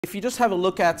if you just have a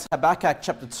look at Habakkuk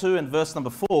chapter 2 and verse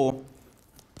number 4,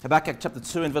 Habakkuk chapter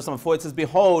 2 and verse number 4, it says,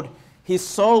 "Behold, his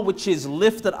soul which is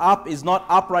lifted up is not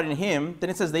upright in him." Then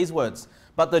it says these words,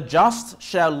 "But the just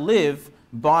shall live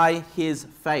by his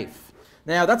faith."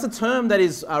 Now, that's a term that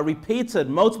is repeated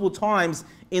multiple times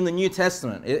in the New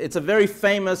Testament. It's a very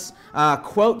famous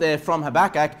quote there from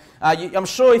Habakkuk. I'm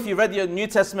sure if you read the New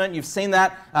Testament, you've seen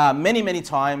that many, many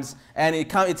times, and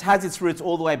it has its roots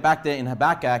all the way back there in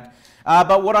Habakkuk.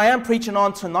 But what I am preaching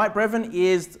on tonight, brethren,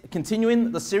 is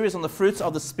continuing the series on the fruits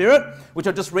of the Spirit, which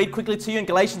I'll just read quickly to you in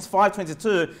Galatians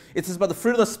 5:22. It says, "But the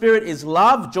fruit of the Spirit is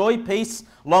love, joy, peace,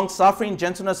 long-suffering,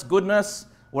 gentleness, goodness."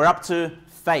 We're up to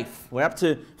faith. We're up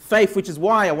to faith, which is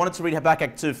why I wanted to read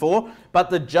Habakkuk 2:4. "But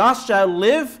the just shall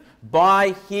live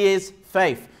by his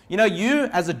faith." You know, you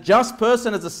as a just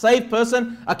person, as a saved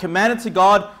person, are commanded to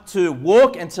God to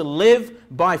walk and to live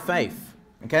by faith.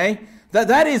 Okay?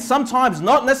 That is sometimes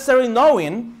not necessarily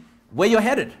knowing where you're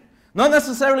headed. Not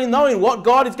necessarily knowing what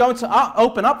God is going to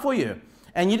open up for you.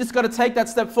 And you just got to take that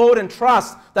step forward and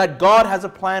trust that God has a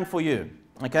plan for you.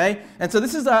 Okay? And so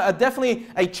this is definitely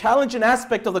a challenging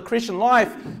aspect of the Christian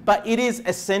life, but it is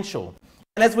essential.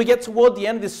 And as we get toward the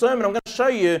end of this sermon, I'm going to show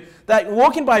you that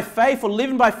walking by faith or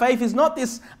living by faith is not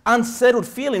this unsettled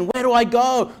feeling. Where do I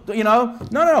go? You know?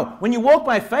 No. When you walk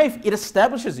by faith, it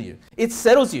establishes you. It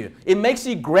settles you. It makes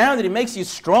you grounded. It makes you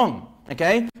strong.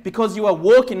 Okay? Because you are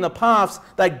walking the paths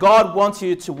that God wants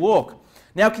you to walk.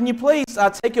 Now, can you please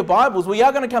take your Bibles? We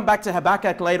are going to come back to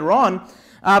Habakkuk later on.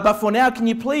 But for now, can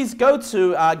you please go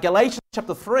to Galatians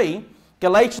chapter 3.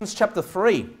 Galatians chapter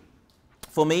 3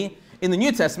 for me. In the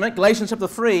New Testament, Galatians chapter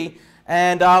 3,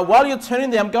 and while you're turning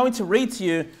there, I'm going to read to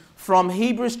you from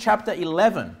Hebrews chapter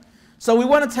 11. So we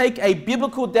want to take a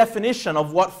biblical definition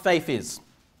of what faith is.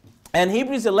 And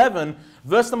Hebrews 11,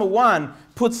 verse number 1,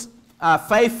 puts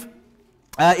faith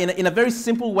in a very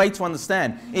simple way to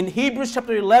understand. In Hebrews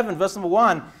chapter 11, verse number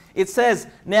 1, it says,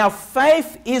 "Now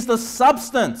faith is the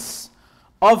substance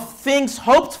of things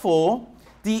hoped for,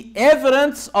 the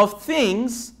evidence of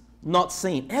things not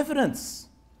seen." Evidence.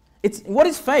 What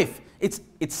is faith?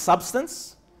 It's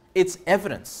substance, it's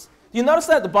evidence. Do you notice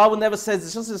that the Bible never says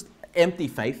it's just empty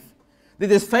faith? That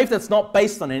there's faith that's not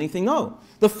based on anything? No.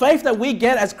 The faith that we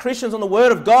get as Christians on the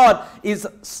Word of God is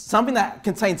something that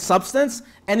contains substance,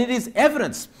 and it is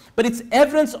evidence. But it's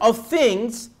evidence of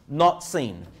things not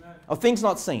seen. Of things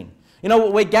not seen. You know,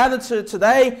 we're gathered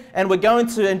today, and we're going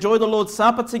to enjoy the Lord's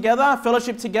Supper together,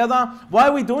 fellowship together. Why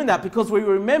are we doing that? Because we're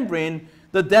remembering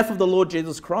the death of the Lord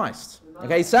Jesus Christ.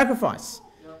 Okay, sacrifice.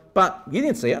 But you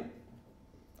didn't see it.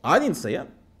 I didn't see it.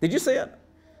 Did you see it?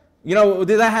 You know,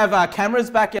 did they have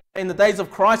cameras back in the days of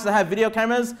Christ? Did they have video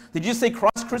cameras? Did you see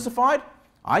Christ crucified?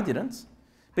 I didn't.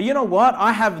 But you know what?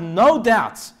 I have no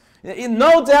doubt in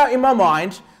my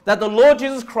mind that the Lord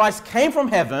Jesus Christ came from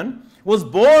heaven, was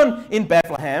born in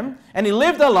Bethlehem, and he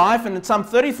lived a life, and in some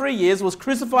 33 years was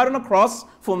crucified on a cross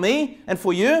for me and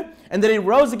for you, and then he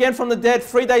rose again from the dead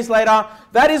 3 days later.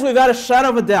 That is without a shadow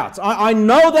of a doubt. I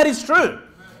know that is true.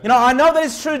 You know, I know that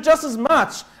is true just as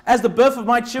much as the birth of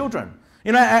my children.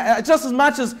 You know, just as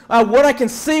much as what I can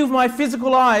see with my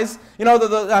physical eyes, you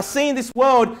know, seeing this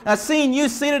world, seeing you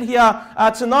seated here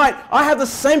tonight, I have the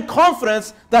same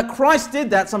confidence that Christ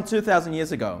did that some 2,000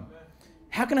 years ago.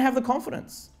 How can I have the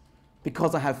confidence?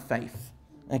 Because I have faith.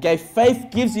 Okay, faith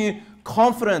gives you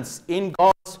confidence in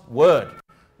God's word.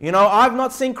 You know, I've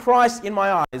not seen Christ in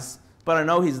my eyes, but I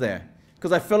know he's there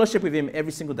because I fellowship with him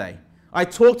every single day. I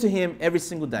talk to him every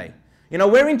single day. You know,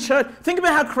 we're in church. Think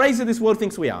about how crazy this world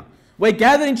thinks we are. We're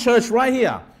gathered in church right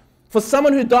here for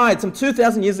someone who died some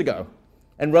 2,000 years ago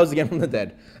and rose again from the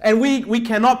dead. And we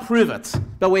cannot prove it,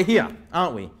 but we're here,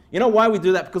 aren't we? You know why we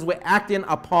do that? Because we're acting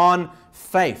upon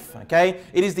faith, okay?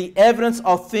 It is the evidence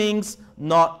of things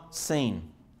not seen.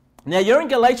 Now, you're in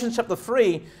Galatians chapter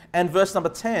 3 and verse number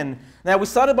 10. Now, we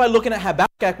started by looking at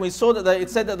Habakkuk. We saw that it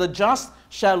said that the just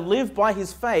shall live by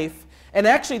his faith. And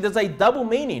actually, there's a double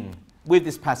meaning with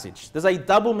this passage. There's a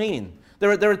double meaning.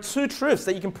 There are two truths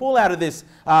that you can pull out of this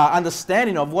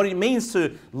understanding of what it means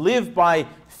to live by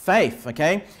faith,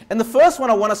 okay? And the first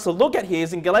one I want us to look at here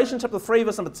is in Galatians chapter 3,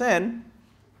 verse number 10.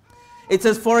 It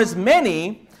says, "For as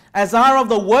many as are of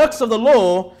the works of the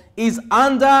law is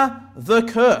under the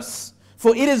curse.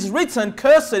 For it is written,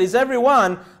 Cursed is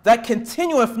everyone that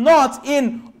continueth not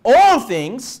in all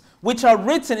things which are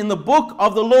written in the book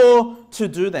of the law to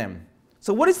do them."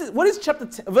 So what is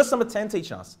verse number 10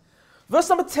 teach us? Verse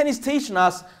number 10 is teaching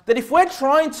us that if we're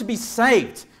trying to be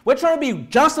saved, we're trying to be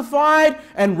justified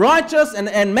and righteous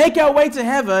and make our way to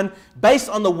heaven based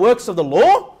on the works of the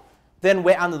law, then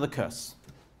we're under the curse.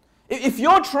 If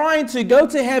you're trying to go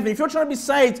to heaven, if you're trying to be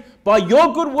saved by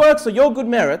your good works or your good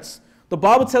merits, the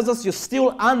Bible tells us you're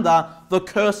still under the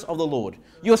curse of the Lord.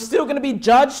 You're still going to be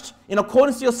judged in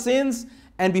accordance to your sins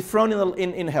and be thrown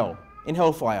in hell, in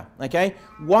hellfire. Okay?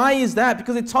 Why is that?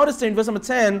 Because it told us there in verse number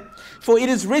 10, for it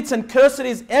is written, cursed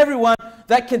is everyone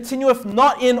that continueth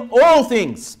not in all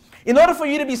things. In order for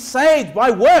you to be saved by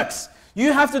works,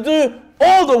 you have to do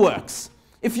all the works.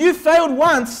 If you failed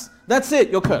once, that's it,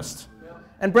 you're cursed.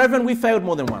 And brethren, we failed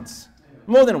more than once.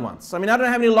 More than once. I mean, I don't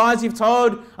know how many lies you've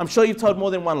told. I'm sure you've told more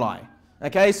than one lie.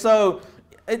 Okay, so,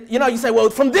 you say, well,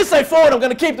 from this day forward, I'm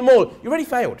going to keep them all. You already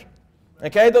failed.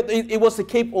 Okay, it was to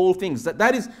keep all things.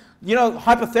 That is,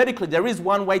 hypothetically, there is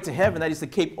one way to heaven. That is to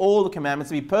keep all the commandments,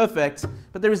 to be perfect.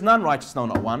 But there is none righteous, no,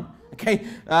 not one. Okay,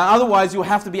 otherwise, you'll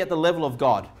have to be at the level of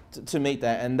God to meet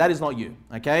that. And that is not you.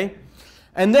 Okay.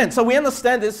 And then, so we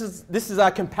understand this is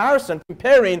our comparison,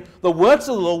 comparing the works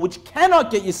of the law, which cannot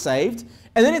get you saved.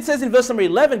 And then it says in verse number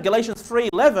 11, Galatians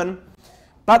 3:11,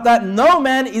 but that no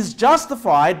man is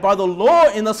justified by the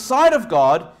law in the sight of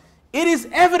God, it is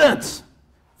evident,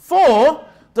 for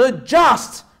the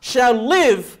just shall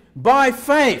live by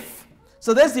faith.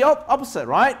 So there's the opposite,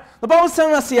 right? The Bible is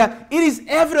telling us here, it is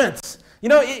evident.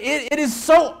 It is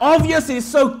so obvious, it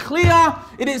is so clear,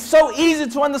 it is so easy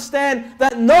to understand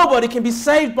that nobody can be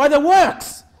saved by their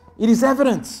works. It is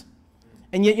evident.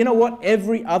 And yet, you know what?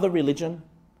 Every other religion,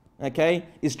 okay,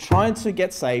 is trying to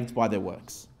get saved by their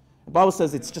works. The Bible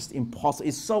says it's just impossible.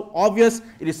 It's so obvious,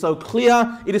 it is so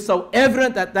clear, it is so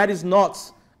evident that that is not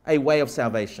a way of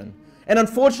salvation. And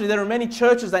unfortunately, there are many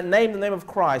churches that name the name of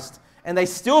Christ, and they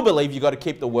still believe you've got to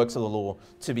keep the works of the law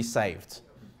to be saved.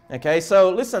 Okay, so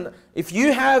listen, if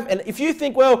you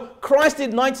think, well, Christ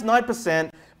did 99%,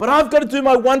 but I've got to do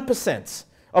my 1%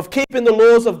 of keeping the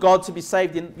laws of God to be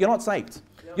saved, you're not saved.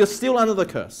 You're still under the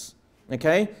curse.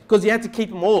 Okay? Because you have to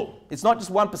keep them all. It's not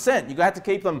just 1%. You have to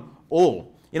keep them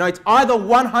all. It's either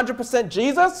 100%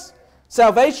 Jesus,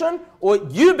 salvation, or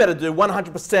you better do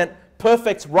 100%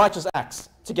 perfect righteous acts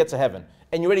to get to heaven.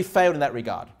 And you already failed in that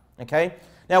regard. Okay?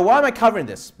 Now, why am I covering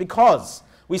this? Because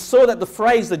we saw that the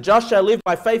phrase, the just shall live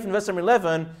by faith in verse number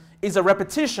 11, is a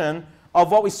repetition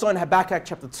of what we saw in Habakkuk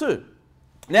chapter 2.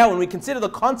 Now, when we consider the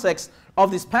context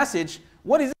of this passage,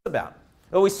 what is it about?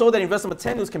 Well, we saw that in verse number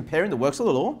 10, he was comparing the works of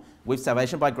the law with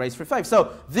salvation by grace through faith.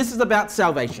 So, this is about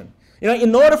salvation.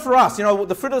 In order for us,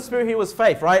 the fruit of the Spirit here was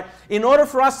faith, right? In order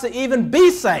for us to even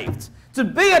be saved, to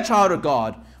be a child of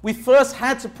God, we first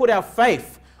had to put our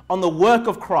faith on the work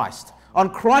of Christ, on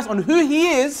who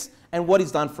He is and what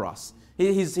He's done for us.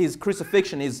 His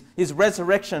crucifixion, his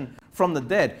resurrection from the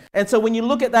dead. And so when you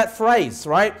look at that phrase,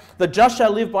 right, the just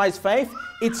shall live by his faith,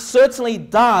 it certainly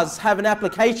does have an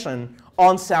application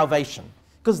on salvation.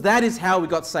 Because that is how we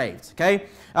got saved, okay?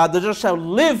 The just shall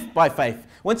live by faith.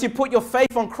 Once you put your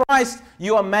faith on Christ,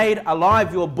 you are made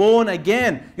alive. You are born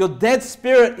again. Your dead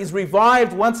spirit is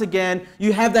revived once again.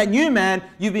 You have that new man.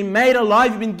 You've been made alive.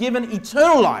 You've been given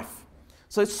eternal life.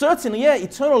 So certainly,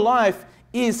 eternal life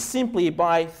is simply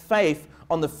by faith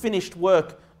on the finished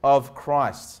work of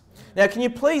Christ. Now, can you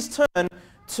please turn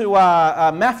to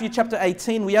Matthew chapter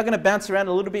 18. We are going to bounce around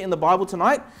a little bit in the Bible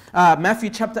tonight. Matthew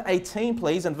chapter 18,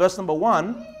 please, and verse number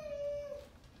 1.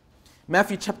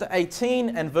 Matthew chapter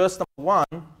 18 and verse number 1.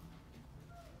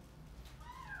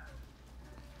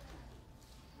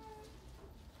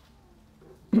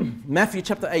 Matthew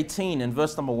chapter 18 and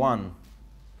verse number 1.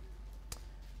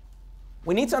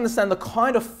 We need to understand the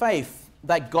kind of faith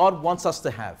that God wants us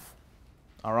to have.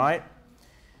 All right?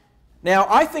 Now,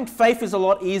 I think faith is a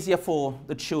lot easier for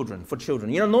children.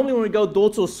 Normally when we go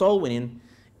door to a soul winning,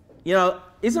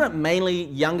 isn't it mainly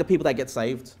younger people that get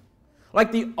saved?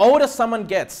 Like the older someone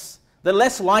gets, the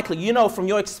less likely, from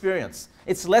your experience,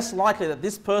 it's less likely that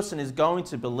this person is going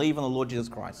to believe in the Lord Jesus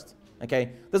Christ.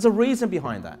 Okay? There's a reason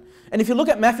behind that. And if you look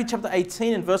at Matthew chapter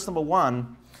 18 and verse number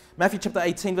 1, Matthew chapter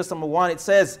 18 verse number 1, it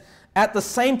says, "At the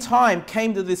same time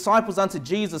came the disciples unto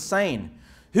Jesus, saying,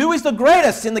 Who is the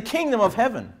greatest in the kingdom of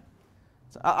heaven?"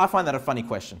 So I find that a funny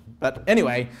question. But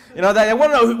anyway, they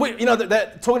want to know,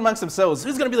 they're talking amongst themselves,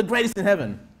 who's going to be the greatest in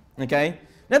heaven? Okay?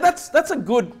 Now that's a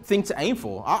good thing to aim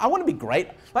for. I want to be great.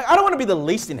 Like, I don't want to be the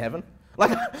least in heaven.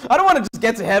 Like, I don't want to just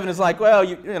get to heaven. It's like, well,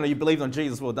 you believed on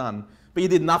Jesus, well done. But you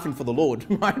did nothing for the Lord.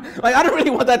 Right? Like, I don't really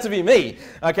want that to be me.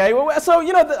 Okay? Well, so,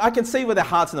 I can see where their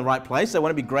heart's in the right place. They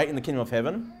want to be great in the kingdom of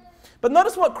heaven. But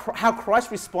notice how Christ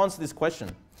responds to this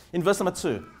question. In verse number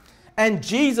 2. "And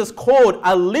Jesus called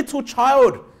a little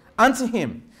child unto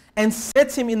him, and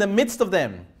set him in the midst of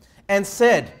them, and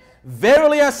said,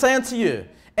 Verily I say unto you,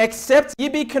 except ye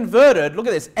be converted," look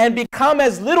at this, "and become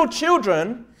as little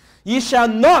children, ye shall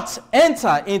not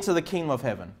enter into the kingdom of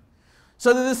heaven."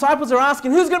 So the disciples are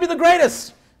asking, who's going to be the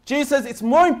greatest? Jesus says it's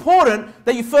more important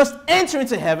that you first enter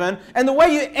into heaven, and the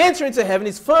way you enter into heaven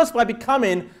is first by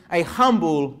becoming a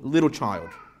humble little child.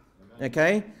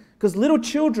 Okay? Because little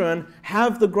children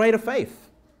have the greater faith.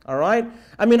 All right?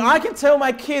 I mean, I can tell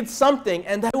my kids something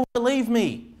and they will believe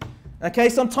me. Okay?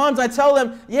 Sometimes I tell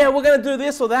them, yeah, we're going to do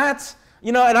this or that.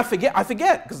 You know, and I forget,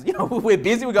 because, you know, we're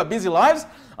busy, we've got busy lives.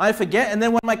 I forget, and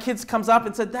then when my kids comes up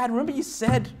and said, Dad, remember you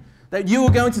said that you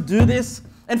were going to do this?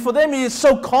 And for them, he is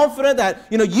so confident that,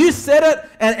 you know, you said it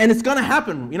and it's going to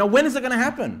happen. You know, when is it going to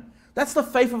happen? That's the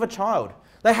faith of a child.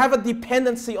 They have a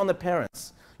dependency on their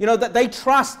parents. You know, that they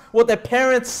trust what their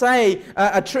parents say.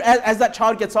 As that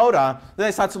child gets older, then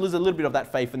they start to lose a little bit of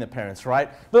that faith in their parents, right?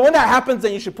 But when that happens,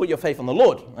 then you should put your faith on the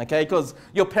Lord, okay? Because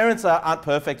your parents aren't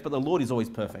perfect, but the Lord is always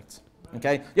perfect,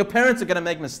 okay? Your parents are going to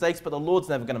make mistakes, but the Lord's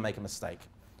never going to make a mistake.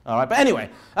 All right, but anyway,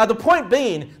 the point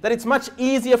being that it's much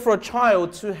easier for a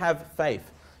child to have faith.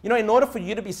 You know, in order for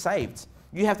you to be saved,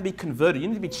 you have to be converted. You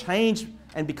need to be changed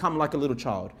and become like a little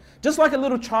child. Just like a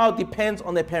little child depends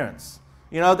on their parents.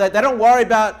 You know, they don't worry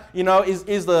about, you know,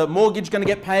 is the mortgage going to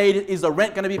get paid? Is the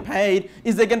rent going to be paid?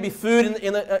 Is there going to be food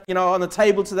on the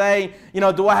table today? You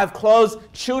know, do I have clothes?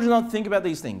 Children don't think about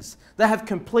these things. They have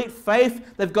complete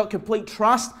faith. They've got complete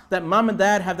trust that mum and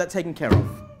dad have that taken care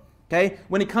of. Okay?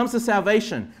 When it comes to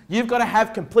salvation, you've got to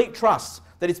have complete trust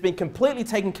that it's been completely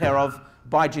taken care of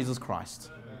by Jesus Christ.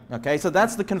 Okay, so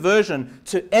that's the conversion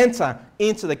to enter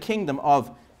into the kingdom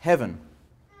of heaven.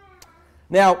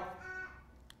 Now,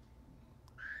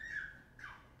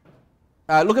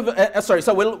 look at,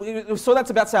 so we saw that's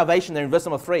about salvation there in verse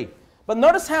number 3. But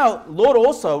notice how Lord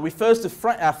also refers to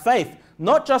faith,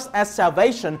 not just as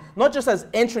salvation, not just as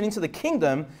entering into the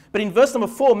kingdom, but in verse number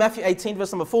 4, Matthew 18,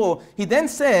 verse number 4, he then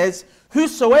says,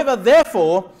 whosoever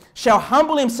therefore shall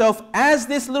humble himself as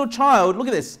this little child, look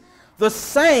at this, the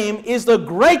same is the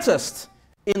greatest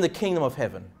in the kingdom of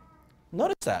heaven.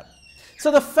 Notice that. So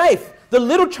the faith, the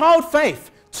little child faith,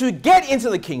 to get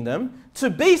into the kingdom, to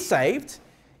be saved,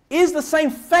 is the same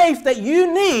faith that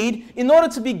you need in order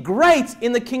to be great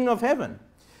in the kingdom of heaven.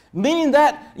 Meaning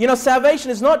that, you know, salvation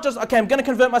is not just, okay, I'm going to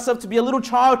convert myself to be a little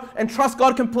child and trust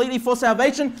God completely for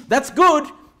salvation. That's good.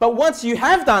 But once you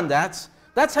have done that,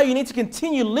 that's how you need to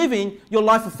continue living your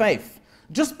life of faith.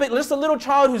 Just a little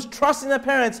child who's trusting their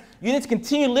parents, you need to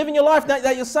continue living your life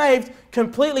that you're saved,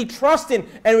 completely trusting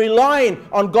and relying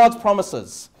on God's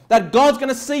promises. That God's going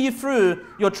to see you through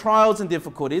your trials and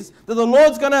difficulties. That the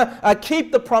Lord's going to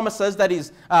keep the promises that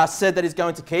He's said that He's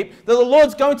going to keep. That the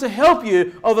Lord's going to help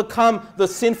you overcome the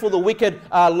sinful, the wicked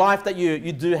life that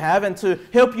you do have, and to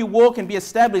help you walk and be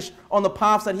established on the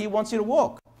paths that He wants you to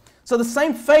walk. So the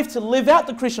same faith to live out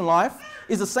the Christian life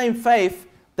is the same faith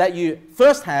that you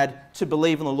first had to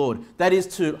believe in the Lord. That is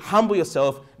to humble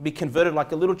yourself, be converted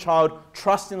like a little child,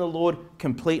 trust in the Lord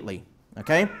completely.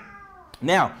 Okay?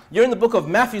 Now, you're in the book of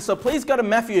Matthew, so please go to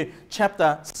Matthew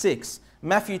chapter 6.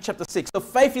 Matthew chapter 6. So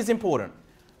faith is important.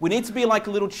 We need to be like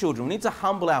little children. We need to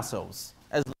humble ourselves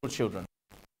as little children.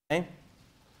 Okay?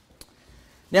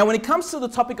 Now, when it comes to the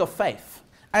topic of faith,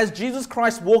 as Jesus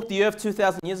Christ walked the earth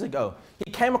 2,000 years ago, He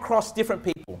came across different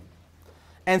people.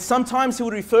 And sometimes He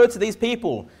would refer to these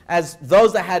people as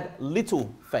those that had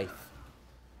little faith.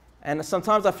 And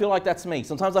sometimes I feel like that's me.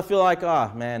 Sometimes I feel like,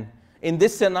 man, in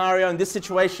this scenario, in this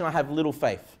situation, I have little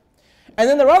faith. And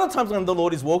then there are other times when the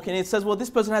Lord is walking and He says, well,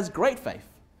 this person has great faith.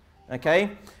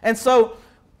 Okay? And so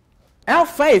our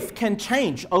faith can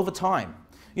change over time.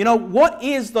 You know, what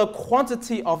is the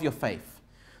quantity of your faith?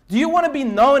 Do you want to be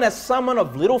known as someone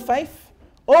of little faith?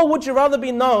 Or would you rather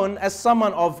be known as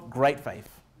someone of great faith?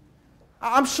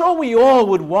 I'm sure we all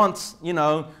would want, you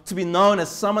know, to be known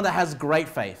as someone that has great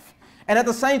faith. And at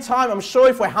the same time, I'm sure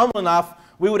if we're humble enough,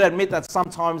 we would admit that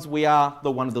sometimes we are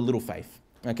the one of the little faith.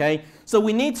 Okay? So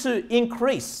we need to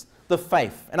increase the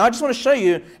faith. And I just want to show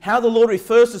you how the Lord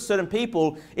refers to certain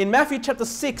people in Matthew chapter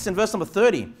 6 and verse number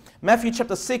 30. Matthew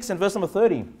chapter 6 and verse number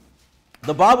 30.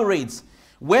 The Bible reads,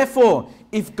 wherefore,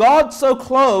 if God so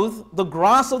clothe the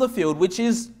grass of the field, which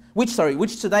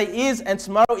today is and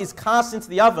tomorrow is cast into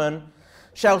the oven,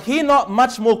 shall He not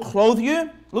much more clothe you?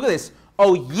 Look at this.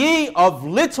 O ye of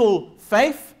little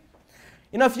faith.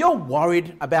 You know, if you're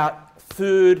worried about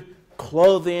food,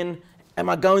 clothing, am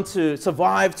I going to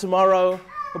survive tomorrow?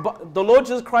 The Lord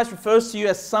Jesus Christ refers to you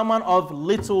as someone of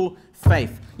little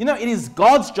faith. You know, it is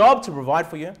God's job to provide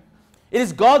for you. It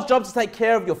is God's job to take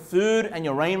care of your food and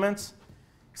your raiment.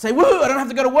 Say, woo, I don't have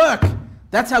to go to work.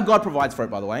 That's how God provides for it,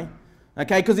 by the way.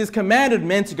 Okay, because He's commanded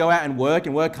men to go out and work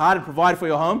hard and provide for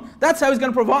your home. That's how He's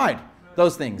going to provide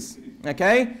those things.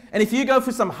 Okay? And if you go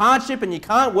through some hardship and you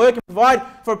can't work and provide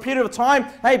for a period of time,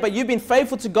 hey, but you've been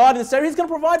faithful to God in this area, He's going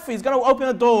to provide for you. He's going to open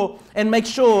the door and make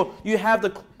sure you have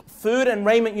the food and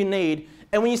raiment you need.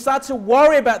 And when you start to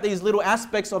worry about these little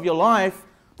aspects of your life,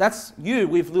 that's you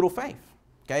with little faith.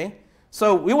 Okay?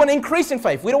 So we want to increase in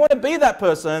faith. We don't want to be that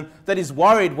person that is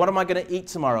worried, what am I going to eat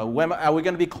tomorrow? When are we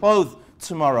going to be clothed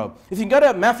tomorrow? If you can go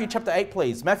to Matthew chapter 8,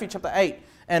 please. Matthew chapter 8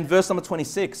 and verse number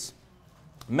 26.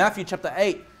 Matthew chapter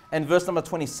 8 and verse number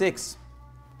 26.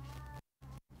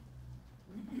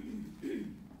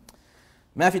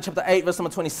 Matthew chapter 8, verse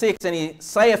number 26. And he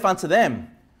saith unto them,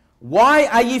 why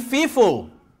are ye fearful,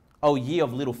 O ye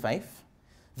of little faith?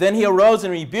 Then he arose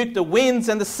and rebuked the winds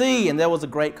and the sea, and there was a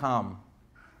great calm.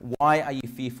 Why are you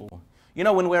fearful? You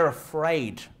know, when we're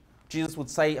afraid, Jesus would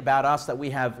say about us that we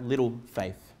have little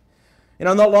faith. You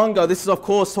know, not long ago, this is of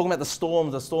course talking about the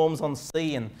storms on the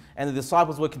sea, and the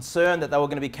disciples were concerned that they were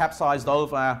going to be capsized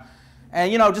over.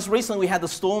 And you know, just recently we had the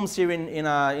storms here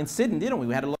in Sydney, didn't we?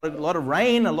 We had a lot of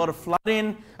rain, a lot of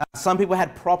flooding. Some people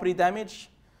had property damage.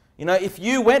 You know, if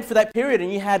you went for that period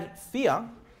and you had fear,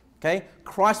 okay,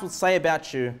 Christ would say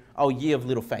about you, oh, ye of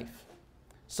little faith.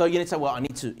 So you need to say, well, I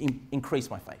need to increase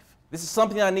my faith. This is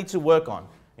something that I need to work on.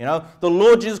 You know, the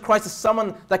Lord Jesus Christ is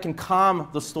someone that can calm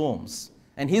the storms.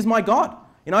 And He's my God.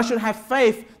 You know, I should have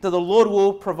faith that the Lord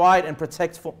will provide and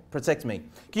protect me.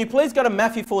 Can you please go to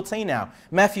Matthew 14 now?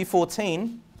 Matthew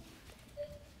 14.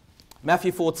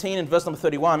 Matthew 14 and verse number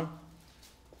 31.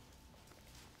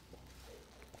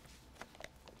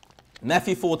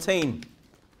 Matthew 14,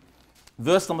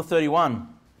 verse number 31.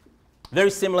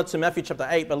 Very similar to Matthew chapter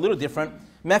 8, but a little different.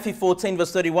 Matthew 14,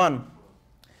 verse 31.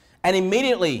 And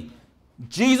immediately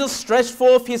Jesus stretched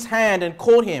forth His hand and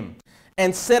caught him,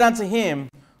 and said unto him,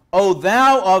 O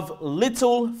thou of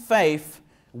little faith,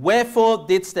 wherefore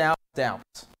didst thou doubt?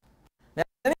 Now,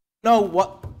 does anyone know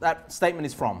what that statement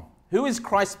is from? Who is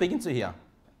Christ speaking to here?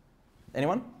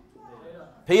 Anyone?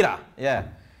 Peter, yeah.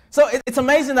 So it's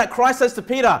amazing that Christ says to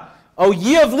Peter, O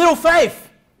ye of little faith.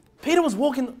 Peter was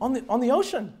walking on the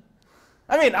ocean.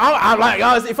 I mean,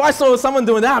 if I saw someone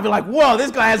doing that, I'd be like, whoa, this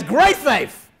guy has great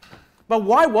faith. But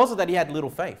why was it that he had little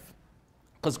faith?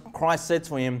 Because Christ said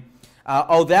to him,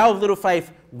 O thou of little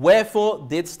faith, wherefore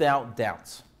didst thou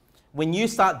doubt? When you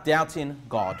start doubting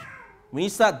God, when you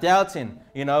start doubting,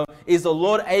 you know, is the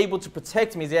Lord able to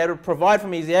protect me? Is He able to provide for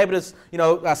me? Is He able to, you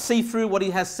know, see through what He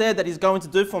has said that He's going to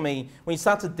do for me? When you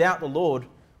start to doubt the Lord,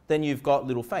 then you've got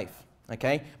little faith.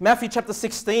 Okay? Matthew chapter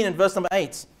 16 and verse number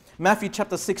 8. Matthew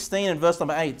chapter 16 and verse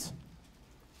number 8.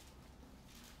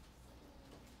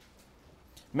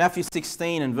 Matthew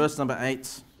 16 and verse number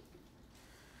 8.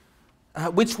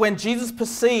 Which when Jesus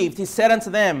perceived, He said unto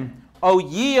them, O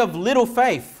ye of little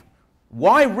faith,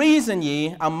 why reason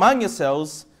ye among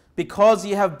yourselves, because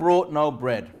ye have brought no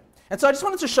bread? And so I just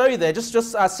wanted to show you there, just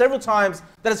several times,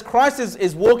 that as Christ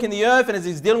is walking the earth and as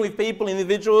He's dealing with people,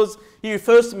 individuals, He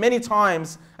refers many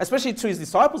times, especially to His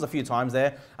disciples a few times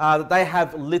there, that they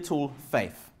have little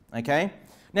faith. Okay?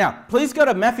 Now, please go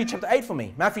to Matthew chapter 8 for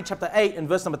me. Matthew chapter 8 and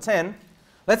verse number 10.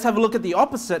 Let's have a look at the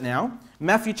opposite now.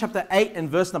 Matthew chapter 8 and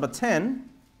verse number 10.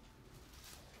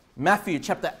 Matthew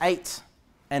chapter 8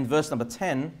 and verse number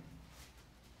 10.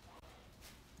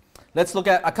 Let's look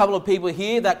at a couple of people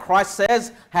here that Christ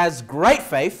says has great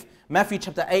faith. Matthew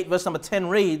chapter 8 verse number 10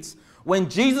 reads, When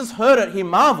Jesus heard it, He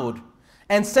marveled,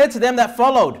 and said to them that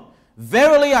followed,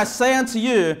 Verily I say unto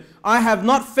you, I have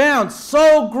not found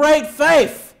so great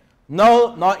faith,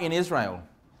 no, not in Israel.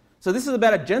 So this is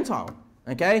about a Gentile.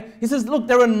 Okay? He says, look,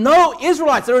 there are no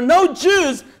Israelites, there are no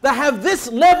Jews that have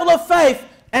this level of faith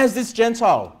as this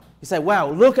Gentile. You say, wow,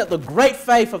 look at the great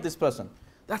faith of this person.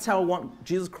 That's how I want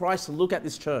Jesus Christ to look at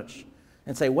this church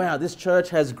and say, wow, this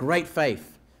church has great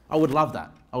faith. I would love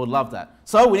that. I would love that.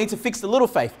 So we need to fix the little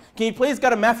faith. Can you please go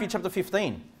to Matthew chapter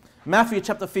 15? Matthew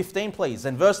chapter 15, please,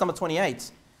 and verse number 28.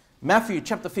 Matthew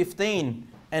chapter 15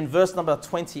 and verse number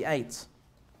 28.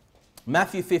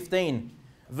 Matthew 15,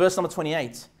 verse number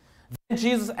 28. Then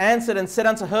Jesus answered and said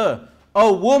unto her,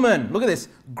 O woman, look at this,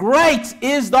 great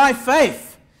is thy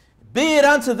faith. Be it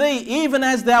unto thee even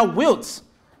as thou wilt.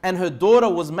 And her daughter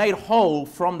was made whole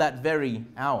from that very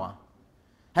hour.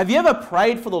 Have you ever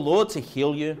prayed for the Lord to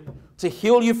heal you? To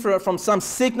heal you from some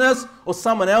sickness or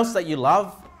someone else that you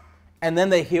love? And then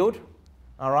they're healed?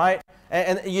 All right?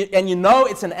 And you know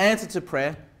it's an answer to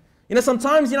prayer. You know,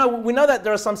 sometimes, you know, we know that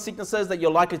there are some sicknesses that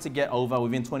you're likely to get over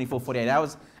within 24, 48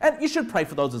 hours. And you should pray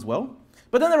for those as well.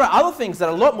 But then there are other things that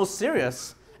are a lot more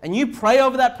serious. And you pray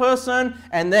over that person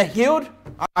and they're healed.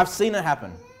 I've seen it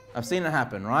happen. I've seen it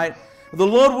happen, right? The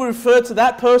Lord will refer to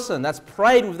that person that's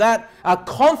prayed with that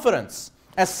confidence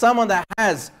as someone that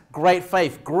has great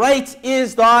faith. Great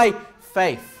is thy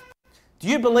faith. Do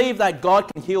you believe that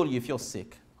God can heal you if you're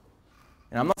sick?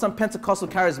 And I'm not some Pentecostal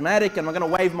charismatic and I'm going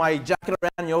to wave my jacket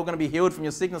around and you're all going to be healed from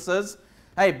your sicknesses.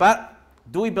 Hey, but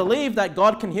do we believe that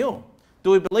God can heal?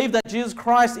 Do we believe that Jesus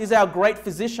Christ is our great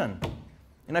physician?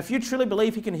 And if you truly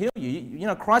believe he can heal you, you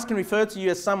know, Christ can refer to you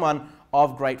as someone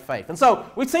of great faith. And so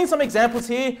we've seen some examples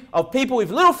here of people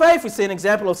with little faith. We've seen an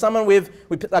example of someone with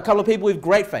a couple of people with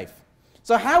great faith.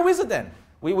 So how is it then?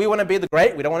 We want to be the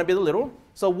great. We don't want to be the little.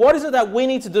 So what is it that we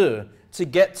need to do to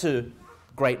get to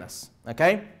greatness?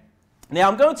 Okay? Now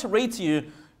I'm going to read to you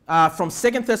from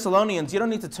 2 Thessalonians. You don't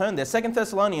need to turn there. 2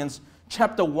 Thessalonians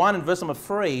chapter 1 and verse number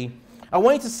 3. I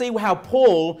want you to see how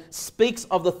Paul speaks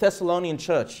of the Thessalonian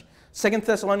church. 2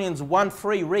 Thessalonians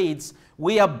 1:3 reads,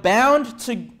 "We are bound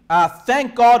to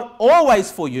thank God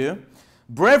always for you,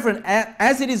 brethren,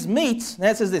 as it is meet," and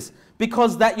it says this,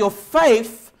 "because that your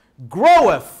faith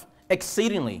groweth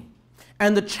exceedingly,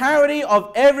 and the charity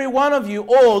of every one of you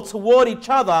all toward each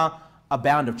other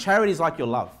aboundeth." Charity is like your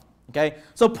love. Okay,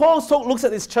 so Paul looks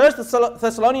at this church, the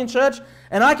Thessalonian church,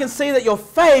 and I can see that your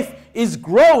faith is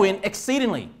growing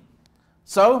exceedingly.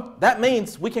 So that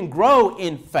means we can grow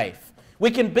in faith. We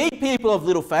can be people of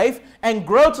little faith and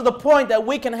grow to the point that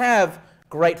we can have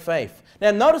great faith.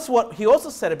 Now notice what he also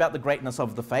said about the greatness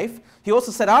of the faith. He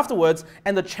also said afterwards,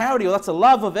 "And the charity," or that's the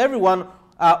love of everyone,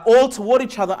 all toward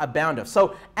each other aboundeth.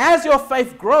 So as your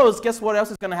faith grows, guess what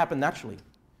else is going to happen naturally?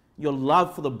 Your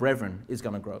love for the brethren is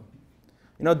going to grow.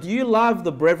 You know, do you love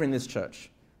the brethren in this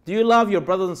church? Do you love your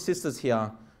brothers and sisters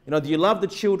here? You know, do you love the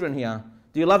children here?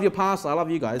 Do you love your pastor? I love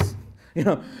you guys.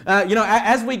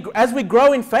 As we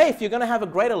grow in faith, you're going to have a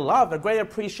greater love, a greater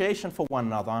appreciation for one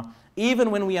another,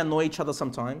 even when we annoy each other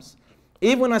sometimes.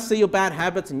 Even when I see your bad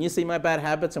habits and you see my bad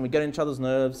habits and we get on each other's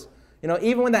nerves. You know,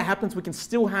 even when that happens, we can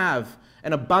still have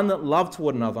an abundant love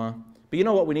toward another. But you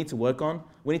know what we need to work on?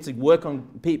 We need to work on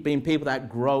being people that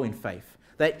grow in faith,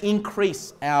 that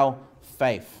increase our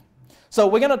faith. So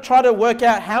we're going to try to work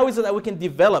out how is it that we can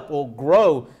develop or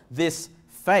grow this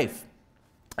faith.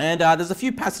 And there's a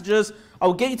few passages.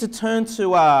 I'll get you to turn to,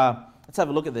 let's have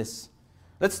a look at this.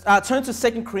 Let's turn to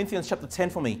 2 Corinthians chapter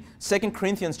 10 for me. 2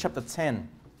 Corinthians chapter 10.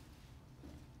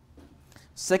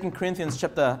 2 Corinthians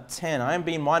chapter 10. I am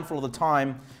being mindful of the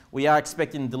time. We are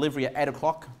expecting delivery at 8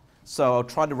 o'clock, so I'll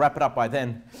try to wrap it up by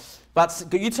then. But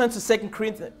you turn to 2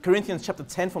 Corinthians chapter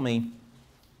 10 for me.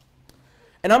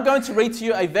 And I'm going to read to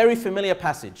you a very familiar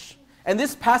passage. And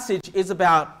this passage is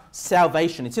about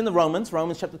salvation. It's in the Romans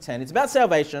chapter 10. It's about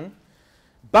salvation.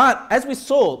 But as we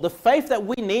saw, the faith that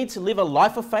we need to live a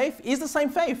life of faith is the same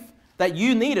faith that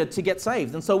you needed to get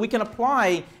saved. And so we can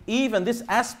apply even this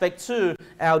aspect to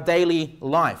our daily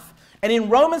life. And in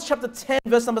Romans chapter 10,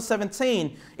 verse number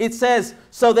 17, it says,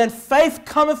 "So then faith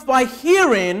cometh by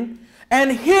hearing,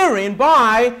 and hearing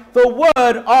by the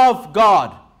word of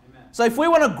God." Amen. So if we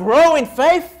want to grow in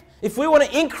faith, if we want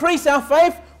to increase our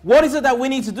faith, what is it that we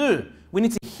need to do? We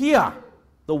need to hear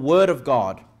the word of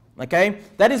God. Okay?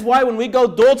 That is why when we go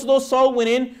door to door soul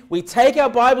winning, we take our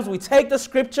Bibles, we take the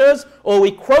scriptures, or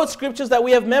we quote scriptures that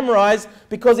we have memorized,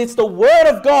 because it's the word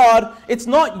of God. It's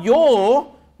not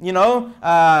your, your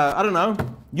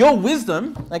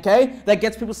wisdom, okay, that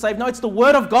gets people saved. No, it's the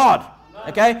word of God,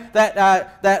 okay,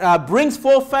 that brings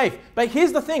forth faith. But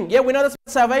here's the thing. Yeah, we know that's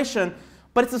salvation,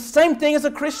 but it's the same thing as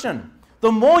a Christian.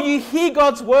 The more you hear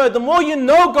God's word, the more you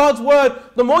know God's word,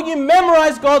 the more you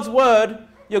memorize God's word,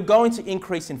 you're going to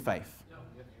increase in faith.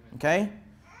 Okay?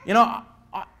 You know,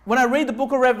 when I read the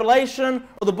book of Revelation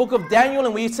or the book of Daniel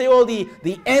and we see all the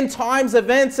end times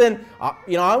events and,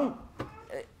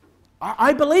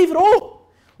 I believe it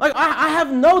all. Like, I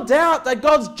have no doubt that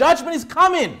God's judgment is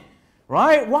coming.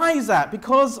 Right? Why is that?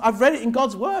 Because I've read it in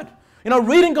God's word. You know,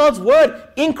 reading God's word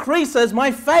increases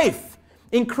my faith.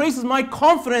 Increases my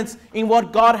confidence in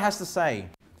what God has to say.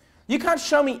 You can't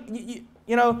show me,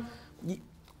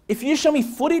 if you show me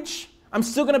footage, I'm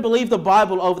still going to believe the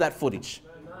Bible over that footage.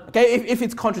 Okay, if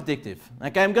it's contradictive.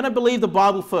 Okay, I'm going to believe the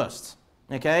Bible first.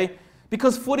 Okay,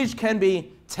 because footage can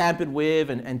be tampered with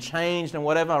and changed and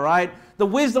whatever, right? The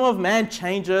wisdom of man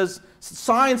changes.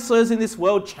 Sciences in this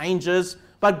world changes,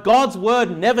 but God's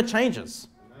word never changes.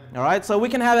 All right, so we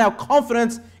can have our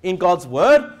confidence in God's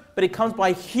word, but it comes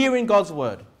by hearing God's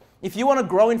word. If you want to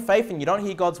grow in faith and you don't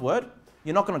hear God's word,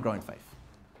 you're not going to grow in faith.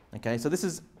 Okay, so this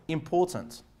is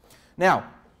important. Now,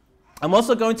 I'm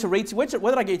also going to read to you,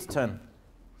 where did I get you to turn?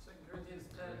 2 Corinthians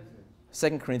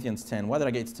 10. 2 Corinthians 10. Why did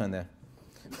I get you to turn there?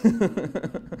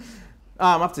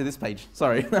 I'm up to this page.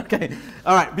 Sorry. Okay.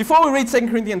 All right. Before we read 2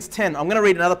 Corinthians 10, I'm going to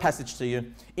read another passage to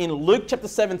you. In Luke chapter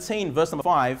 17, verse number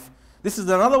 5, This is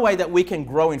another way that we can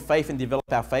grow in faith and develop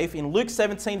our faith. In Luke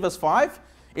 17 verse 5,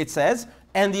 it says,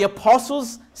 "And the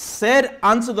apostles said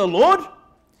unto the Lord,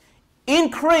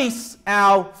 increase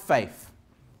our faith."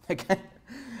 Okay?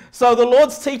 So the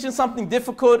Lord's teaching something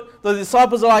difficult. The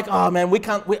disciples are like, "Oh man,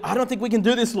 I don't think we can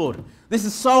do this, Lord. This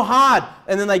is so hard."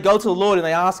 And then they go to the Lord and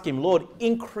they ask him, "Lord,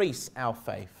 increase our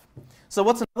faith." So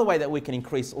what's another way that we can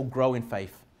increase or grow in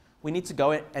faith? We need to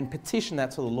go and petition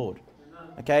that to the Lord.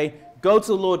 Okay? Go to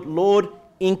the Lord, "Lord,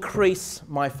 increase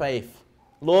my faith.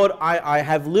 Lord, I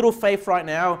have little faith right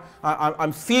now.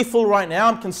 I'm fearful right now.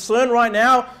 I'm concerned right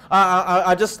now.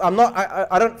 I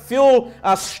don't feel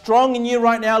strong in you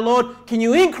right now. Lord, can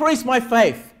you increase my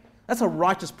faith?" That's a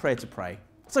righteous prayer to pray.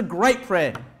 It's a great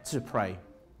prayer to pray.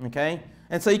 Okay?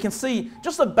 And so you can see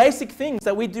just the basic things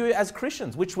that we do as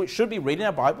Christians, which we should be reading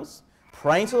our Bibles,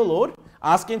 praying to the Lord,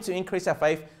 asking Him to increase our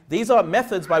faith. These are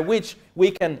methods by which we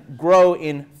can grow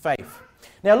in faith.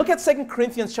 Now look at 2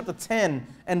 Corinthians chapter 10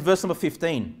 and verse number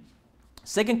 15.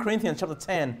 2 Corinthians chapter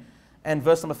 10 and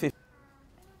verse number 15.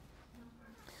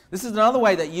 This is another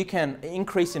way that you can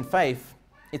increase in faith.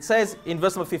 It says in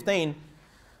verse number 15,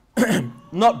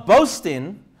 "Not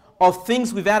boasting of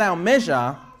things without our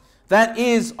measure, that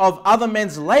is of other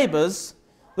men's labors."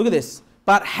 Look at this.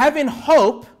 "But having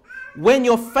hope, when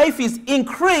your faith is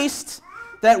increased,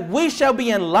 that we shall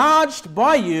be enlarged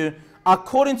by you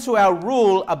according to our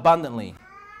rule abundantly."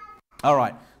 All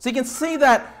right. So you can see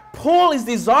that Paul is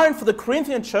desiring for the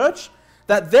Corinthian church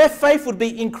that their faith would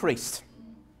be increased.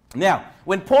 Now,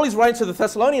 when Paul is writing to the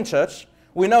Thessalonian church,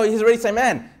 we know he's already saying,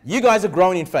 "Man, you guys are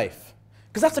growing in faith."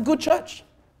 Because that's a good church.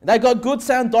 They got good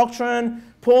sound doctrine.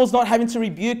 Paul's not having to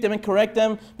rebuke them and correct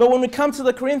them. But when we come to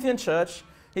the Corinthian church,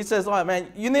 he says, "Oh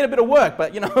man, you need a bit of work,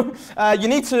 but you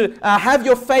need to have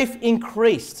your faith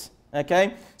increased."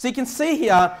 Okay? So you can see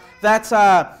here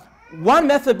that one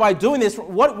method by doing this,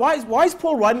 why is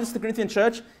Paul writing this to the Corinthian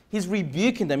church? He's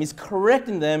rebuking them, he's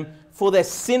correcting them for their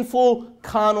sinful,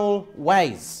 carnal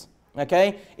ways.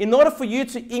 Okay? In order for you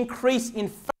to increase in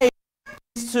faith,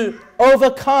 is to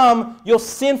overcome your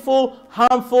sinful,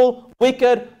 harmful,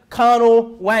 wicked,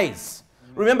 carnal ways.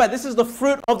 Remember, this is the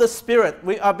fruit of the Spirit.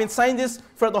 I've been saying this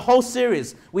throughout the whole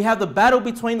series. We have the battle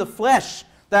between the flesh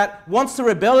that wants to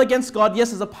rebel against God. Yes,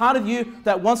 there's a part of you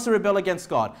that wants to rebel against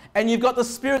God. And you've got the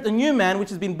Spirit, the new man, which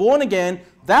has been born again.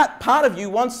 That part of you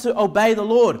wants to obey the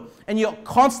Lord. And you're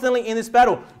constantly in this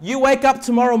battle. You wake up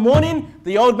tomorrow morning,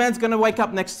 the old man's going to wake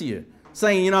up next to you,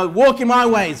 saying, "Walk in my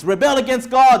ways, rebel against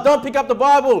God, don't pick up the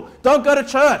Bible, don't go to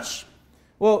church."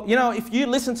 Well, if you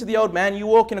listen to the old man, you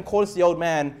walk in accordance to the old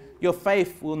man, your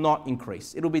faith will not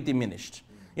increase. It'll be diminished.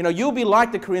 You'll be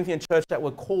like the Corinthian church that were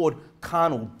called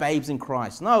carnal, babes in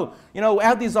Christ. No,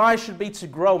 our desire should be to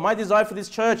grow. My desire for this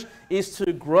church is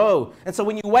to grow. And so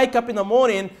when you wake up in the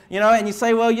morning, and you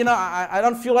say, "Well, I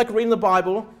don't feel like reading the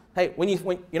Bible." Hey, when you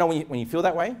feel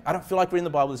that way, "I don't feel like reading the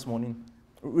Bible this morning,"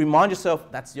 remind yourself,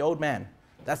 that's the old man.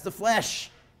 That's the flesh.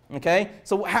 Okay?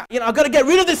 So, I've got to get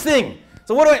rid of this thing.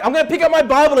 So I'm going to pick up my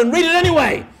Bible and read it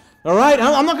anyway. All right?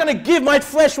 I'm not going to give my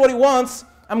flesh what it wants.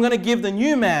 I'm going to give the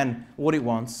new man what it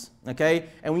wants. Okay?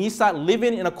 And when you start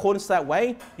living in accordance to that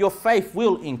way, your faith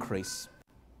will increase.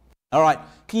 All right.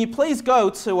 Can you please go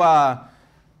to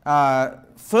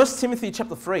 1 Timothy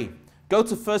chapter 3. Go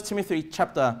to 1 Timothy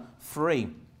chapter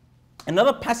 3.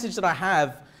 Another passage that I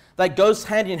have that goes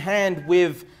hand in hand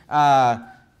with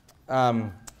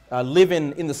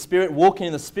living in the Spirit, walking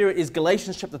in the Spirit, is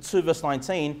Galatians chapter 2, verse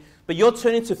 19. But you're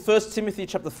turning to 1 Timothy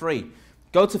chapter 3.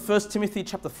 Go to 1 Timothy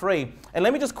chapter 3. And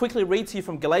let me just quickly read to you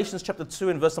from Galatians chapter 2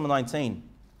 and verse number 19.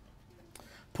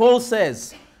 Paul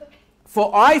says,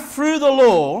 "For I through the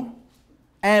law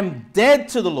am dead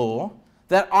to the law,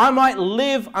 that I might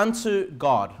live unto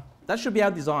God." That should be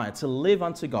our desire, to live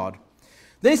unto God.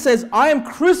 Then he says, "I am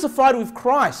crucified with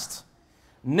Christ.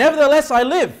 Nevertheless I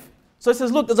live." So he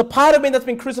says, look, there's a part of me that's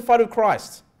been crucified with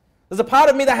Christ. There's a part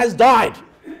of me that has died,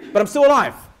 but I'm still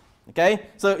alive. Okay?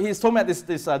 So he's talking about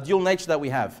this dual nature that we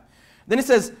have. Then he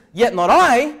says, "Yet not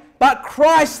I, but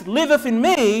Christ liveth in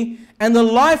me, and the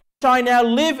life which I now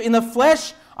live in the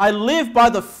flesh, I live by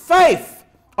the faith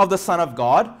of the Son of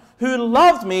God, who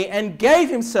loved me and gave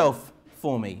himself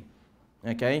for me."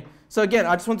 Okay? So again,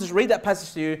 I just want to read that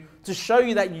passage to you to show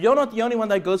you that you're not the only one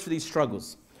that goes through these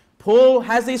struggles. Paul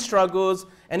has these struggles,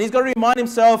 and he's got to remind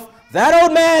himself, that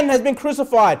old man has been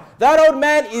crucified. That old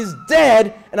man is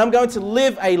dead, and I'm going to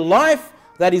live a life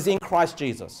that is in Christ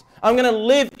Jesus. I'm going to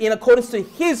live in accordance to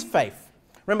his faith.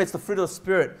 Remember, it's the fruit of the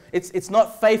Spirit. It's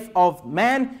not faith of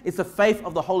man, it's the faith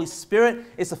of the Holy Spirit.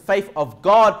 It's the faith of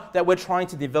God that we're trying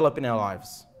to develop in our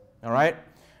lives. All right?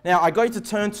 Now, I got you to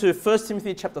turn to 1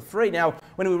 Timothy chapter 3. Now,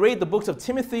 when we read the books of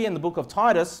Timothy and the book of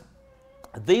Titus,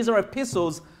 these are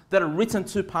epistles that are written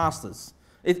to pastors.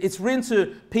 It's written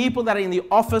to people that are in the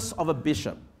office of a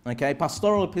bishop. Okay,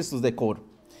 pastoral epistles they're called.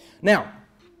 Now,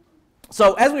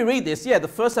 so as we read this, the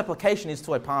first application is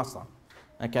to a pastor.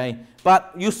 Okay,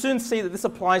 but you'll soon see that this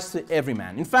applies to every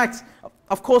man. In fact,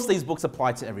 of course these books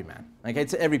apply to every man, okay,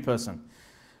 to every person.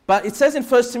 But it says in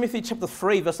 1 Timothy chapter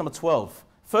 3, verse number 12.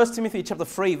 1 Timothy chapter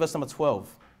 3, verse number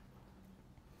 12.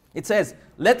 It says,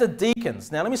 let the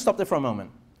deacons, now let me stop there for a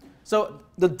moment. So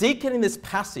the deacon in this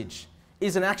passage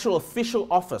is an actual official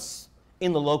office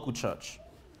in the local church.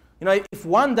 You know, if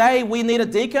one day we need a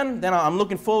deacon, then I'm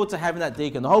looking forward to having that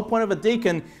deacon. The whole point of a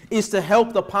deacon is to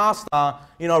help the pastor,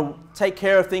 you know, take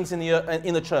care of things in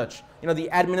the church. You know, the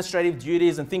administrative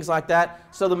duties and things like that.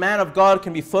 So the man of God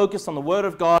can be focused on the word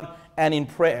of God and in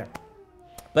prayer.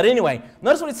 But anyway,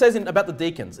 notice what it says about the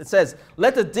deacons. It says,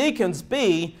 let the deacons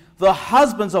be the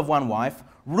husbands of one wife,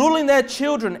 ruling their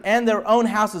children and their own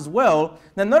house as well.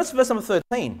 Now notice verse number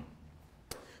 13.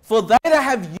 For they that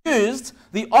have used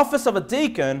the office of a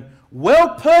deacon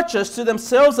well purchased to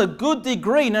themselves a good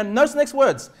degree. Now notice the next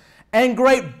words. And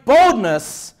great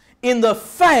boldness in the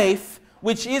faith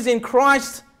which is in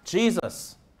Christ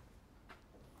Jesus.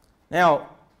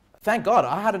 Now, thank God,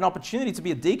 I had an opportunity to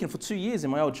be a deacon for 2 years in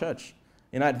my old church.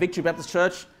 You know, at Victory Baptist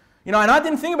Church. You know, and I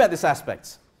didn't think about this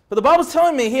aspect. But the Bible's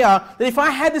telling me here that if I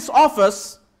had this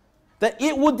office, that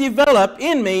it would develop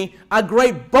in me a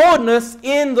great boldness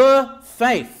in the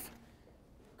faith.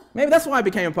 Maybe that's why I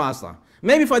became a pastor.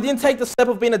 Maybe if I didn't take the step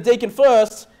of being a deacon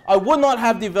first, I would not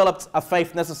have developed a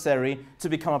faith necessary to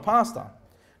become a pastor.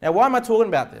 Now, why am I talking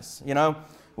about this? You know,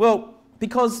 well,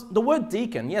 because the word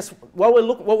deacon, yes, what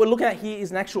we're looking at here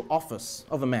is an actual office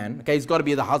of a man. Okay, he's got to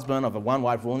be the husband of a one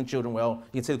wife, ruling children well.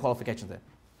 You can see the qualifications there.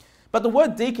 But the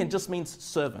word deacon just means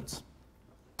servant.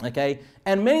 Okay,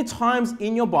 and many times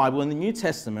in your Bible, in the New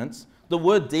Testament, the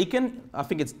word deacon, I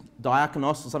think it's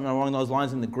diakonos or something along those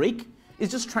lines in the Greek,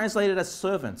 is just translated as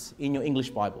servant in your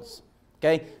English Bibles.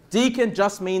 Okay, deacon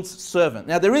just means servant.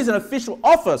 Now there is an official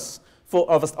office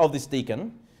of this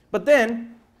deacon, but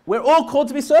then we're all called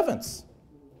to be servants.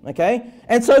 Okay,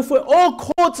 and so if we're all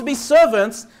called to be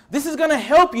servants, this is going to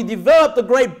help you develop the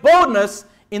great boldness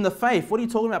in the faith. What are you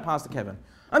talking about, Pastor Kevin?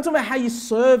 I'm talking about how you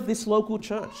serve this local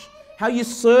church, how you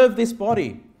serve this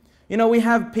body. You know, we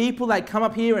have people that come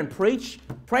up here and preach.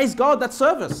 Praise God, that's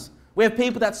service. We have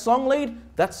people that song lead,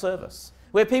 that's service.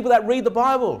 We have people that read the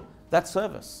Bible, that's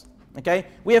service. Okay?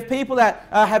 We have people that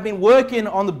have been working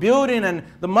on the building, and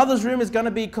the mother's room is going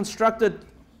to be constructed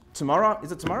tomorrow.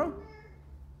 Is it tomorrow?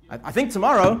 I think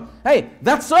tomorrow. Hey,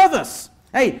 that's service.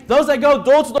 Hey, those that go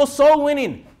door to door soul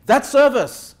winning, that's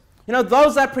service. You know,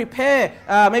 those that prepare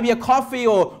maybe a coffee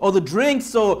or the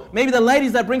drinks, or maybe the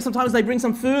ladies that sometimes they bring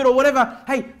some food or whatever.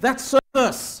 Hey, that's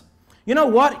service. You know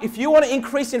what? If you want to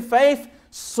increase in faith,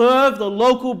 serve the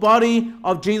local body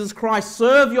of Jesus Christ.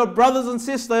 Serve your brothers and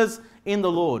sisters in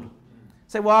the Lord.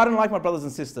 Say, well, I don't like my brothers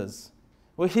and sisters.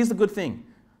 Well, here's the good thing.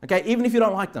 Okay, even if you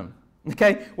don't like them.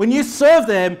 Okay, when you serve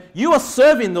them, you are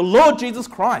serving the Lord Jesus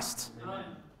Christ.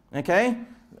 Okay,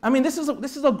 I mean, this is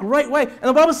a great way. And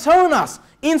the Bible's telling us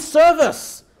in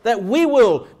service that we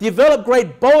will develop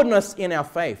great boldness in our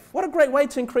faith. What a great way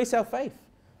to increase our faith.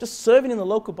 Just serving in the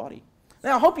local body.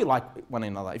 Now, I hope you like one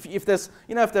another. If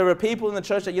there are people in the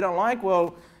church that you don't like,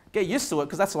 well, get used to it,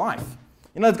 because that's life.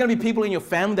 You know, there's going to be people in your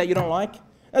family that you don't like.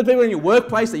 There's people in your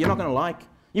workplace that you're not going to like.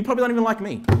 You probably don't even like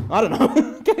me. I don't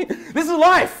know. Okay? This is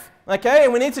life. Okay?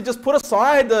 And we need to just put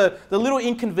aside the little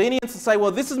inconvenience and say,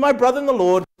 well, this is my brother in the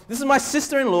Lord. This is my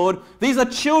sister in the Lord. These are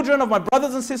children of my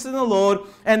brothers and sisters in the Lord.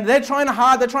 And they're trying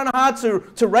hard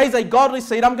to raise a godly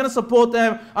seed. I'm going to support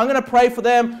them. I'm going to pray for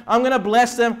them. I'm going to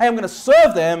bless them. Hey, I'm going to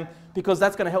serve them, because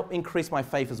that's going to help increase my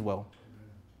faith as well.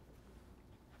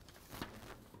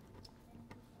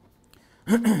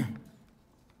 Can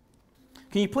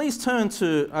you please turn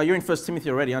to, you're in 1 Timothy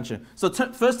already, aren't you? So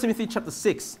 1 Timothy chapter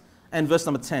 6 and verse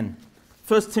number 10.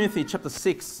 1 Timothy chapter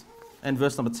 6 and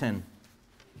verse number 10.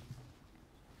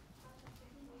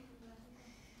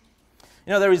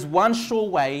 You know, there is one sure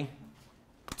way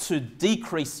to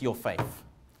decrease your faith,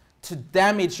 to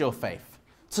damage your faith,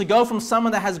 to go from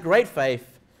someone that has great faith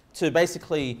to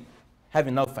basically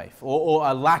having no faith, or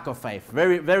a lack of faith,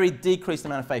 very, very decreased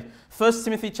amount of faith. 1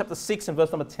 Timothy chapter 6 and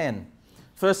verse number 10.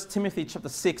 1 Timothy chapter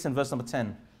 6 and verse number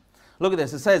 10. Look at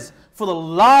this. It says, for the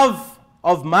love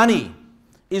of money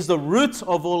is the root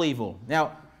of all evil.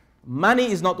 Now,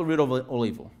 money is not the root of all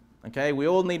evil. Okay, we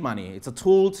all need money. It's a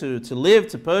tool to live,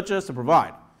 to purchase, to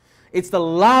provide. It's the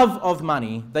love of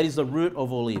money that is the root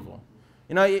of all evil.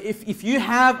 You know, if you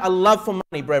have a love for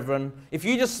money, brethren, if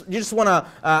you just want to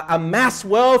amass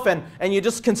wealth and you're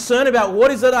just concerned about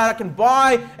what is it I can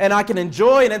buy and I can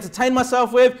enjoy and entertain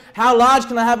myself with, how large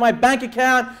can I have my bank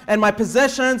account and my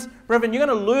possessions, brethren, you're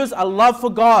going to lose a love for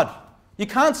God. You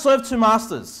can't serve two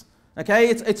masters. Okay,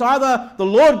 it's either the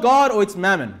Lord God or it's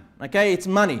mammon. Okay, it's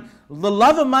money. The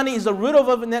love of money is the root of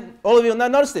all of you. Now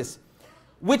notice this,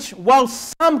 which while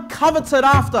some coveted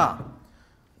after,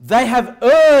 they have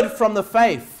erred from the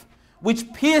faith,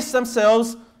 which pierced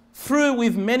themselves through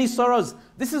with many sorrows.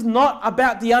 This is not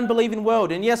about the unbelieving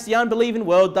world. And yes, the unbelieving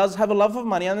world does have a love of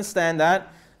money. I understand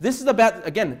that. This is about,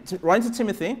 again, writing to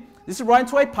Timothy. This is writing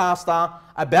to a pastor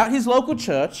about his local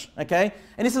church, okay?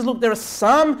 And he says, look, there are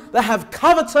some that have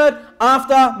coveted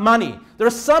after money. There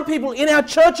are some people in our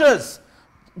churches,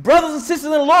 brothers and sisters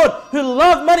in the Lord, who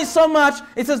love money so much,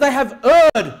 it says they have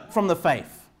erred from the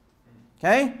faith,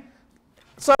 okay?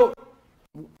 So,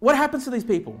 what happens to these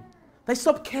people? They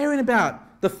stop caring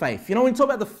about the faith. You know, when you talk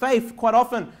about the faith, quite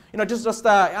often, you know, just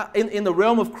in the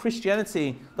realm of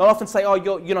Christianity, they'll often say, oh,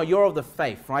 you're of the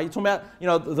faith, right? You're talking about, you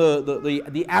know,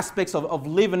 the aspects of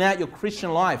living out your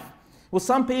Christian life. Well,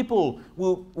 some people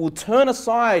will turn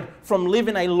aside from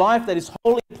living a life that is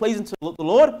wholly pleasing to the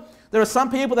Lord. There are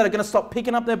some people that are going to stop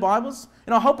picking up their Bibles.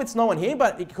 You know, I hope it's no one here,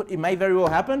 but it may very well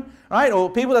happen, right? Or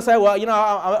people that say, well, you know,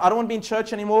 I don't want to be in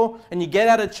church anymore, and you get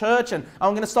out of church, and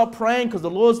I'm going to stop praying because the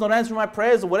Lord's not answering my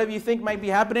prayers, or whatever you think may be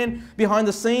happening behind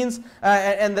the scenes,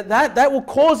 and that will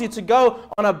cause you to go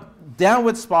on a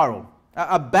downward spiral,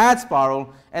 a bad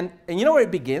spiral, and you know where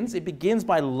it begins? It begins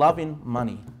by loving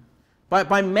money.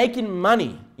 By making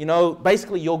money, you know,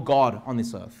 basically your God on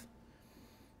this earth.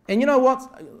 And you know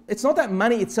what? It's not that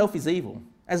money itself is evil.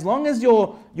 As long as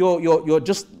you're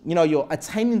just, you know, you're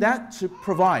attaining that to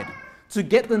provide, to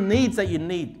get the needs that you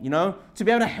need, you know, to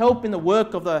be able to help in the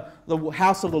work of the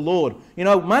house of the Lord. You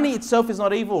know, money itself is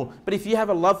not evil. But if you have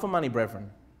a love for money, brethren,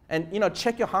 and, you know,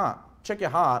 check your heart,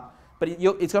 but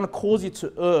it's going to cause you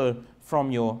to err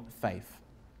from your faith.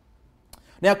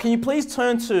 Now, can you please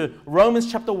turn to Romans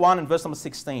chapter 1 and verse number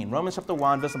 16. Romans chapter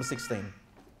 1, verse number 16.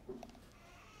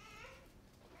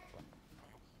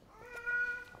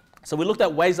 So we looked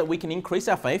at ways that we can increase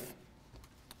our faith.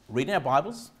 Reading our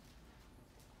Bibles.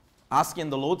 Asking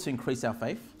the Lord to increase our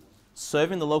faith.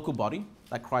 Serving the local body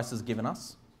that Christ has given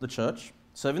us, the church.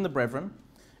 Serving the brethren.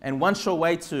 And one sure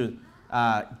way to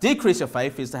decrease your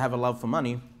faith is to have a love for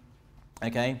money.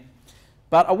 Okay?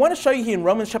 But I want to show you here in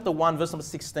Romans chapter 1, verse number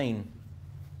 16.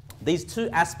 These two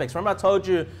aspects. Remember I told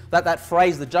you that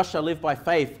phrase, the just shall live by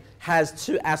faith, has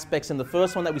two aspects. And the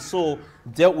first one that we saw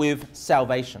dealt with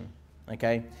salvation.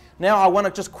 Okay. Now I want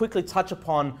to just quickly touch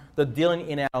upon the dealing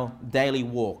in our daily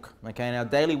walk. Okay. In our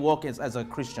daily walk as a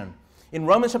Christian. In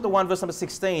Romans chapter 1, verse number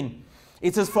 16,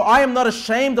 it says, for I am not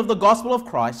ashamed of the gospel of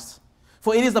Christ,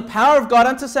 for it is the power of God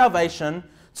unto salvation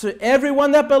to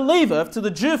everyone that believeth, to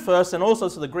the Jew first and also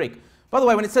to the Greek. By the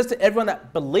way, when it says to everyone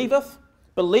that believeth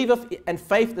and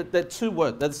faith, they're two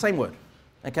words. They're the same word.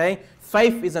 Okay?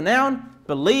 Faith is a noun.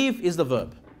 Believe is the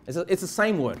verb. It's the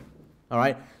same word. All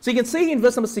right? So you can see in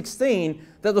verse number 16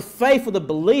 that the faith or the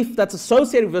belief that's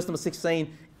associated with verse number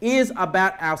 16 is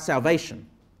about our salvation.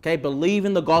 Okay? Believe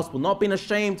in the gospel, not being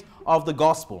ashamed of the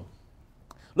gospel.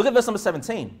 Look at verse number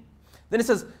 17. Then it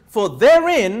says, for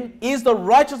therein is the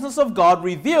righteousness of God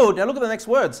revealed. Now look at the next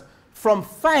words. From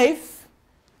faith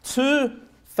to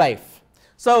faith.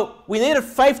 So we needed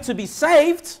faith to be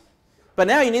saved, but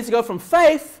now you need to go from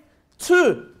faith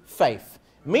to faith.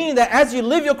 Meaning that as you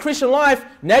live your Christian life,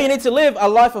 now you need to live a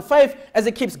life of faith as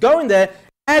it keeps going there.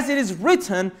 As it is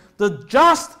written, the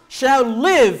just shall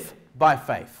live by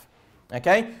faith.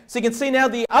 Okay? So you can see now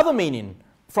the other meaning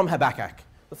from Habakkuk.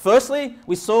 Firstly,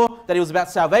 we saw that it was about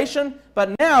salvation,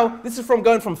 but now this is from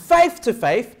going from faith to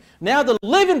faith. Now the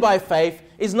living by faith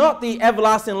is not the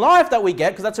everlasting life that we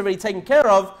get, because that's already taken care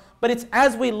of, but it's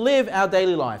as we live our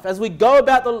daily life, as we go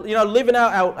about living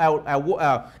our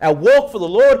walk for the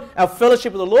Lord, our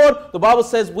fellowship with the Lord. The Bible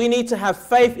says we need to have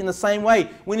faith in the same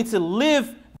way. We need to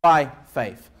live by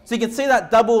faith. So you can see that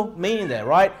double meaning there,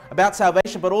 right? About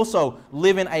salvation, but also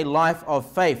living a life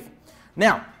of faith.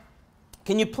 Now,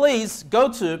 can you please go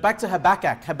back to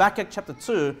Habakkuk chapter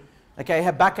 2. Okay,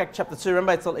 Habakkuk chapter 2.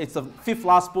 Remember, it's the fifth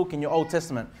last book in your Old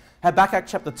Testament. Habakkuk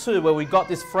chapter 2, where we got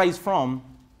this phrase from.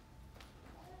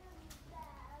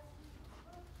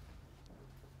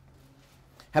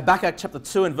 Habakkuk chapter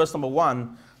 2 and verse number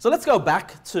 1. So let's go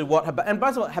back to what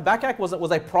Habakkuk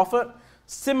was a prophet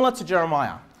similar to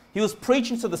Jeremiah. He was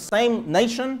preaching to the same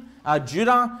nation,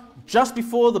 Judah, just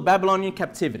before the Babylonian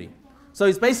captivity. So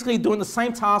he's basically doing the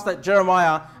same task that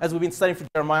Jeremiah, as we've been studying for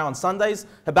Jeremiah on Sundays,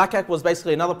 Habakkuk was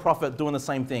basically another prophet doing the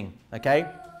same thing, okay?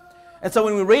 And so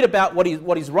when we read about what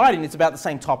he's writing, it's about the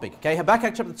same topic, okay?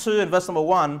 Habakkuk chapter 2 and verse number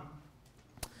 1,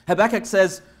 Habakkuk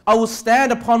says, I will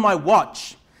stand upon my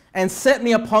watch and set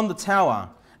me upon the tower,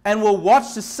 and will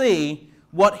watch to see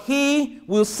what he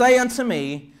will say unto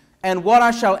me, and what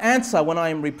I shall answer when I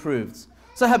am reproved.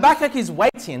 So Habakkuk is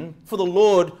waiting for the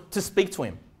Lord to speak to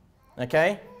him,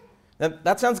 okay?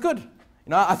 That sounds good. You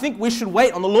know, I think we should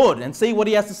wait on the Lord and see what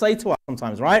he has to say to us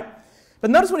sometimes, right? But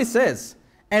notice what he says,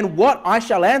 and what I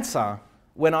shall answer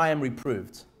when I am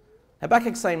reproved.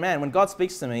 Habakkuk's saying, man, when God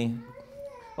speaks to me,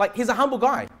 like, he's a humble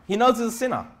guy. He knows he's a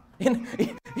sinner. He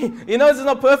knows he's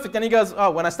not perfect. And he goes, oh,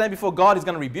 when I stand before God, he's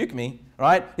going to rebuke me,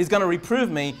 right? He's going to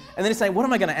reprove me. And then he's saying, what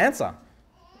am I going to answer?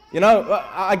 You know,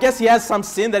 I guess he has some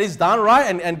sin that he's done, right?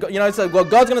 And you know, so, well,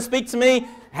 God's going to speak to me.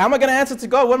 How am I going to answer to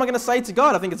God? What am I going to say to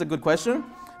God? I think it's a good question.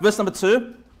 Verse number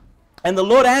 2. And the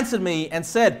Lord answered me and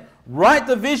said, write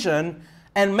the vision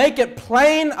and make it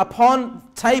plain upon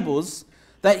tables,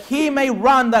 that he may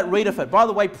run that readeth it. By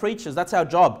the way, preachers, that's our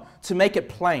job, to make it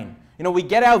plain. You know, we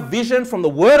get our vision from the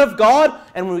Word of God,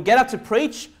 and when we get up to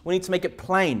preach, we need to make it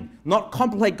plain, not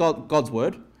complicate God's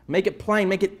Word. Make it plain,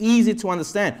 make it easy to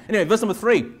understand. Anyway, verse number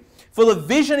 3. For the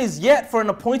vision is yet for an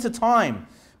appointed time,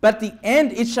 but at the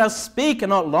end it shall speak and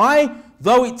not lie.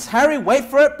 Though it tarry, wait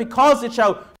for it, because it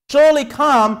shall surely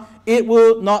come, it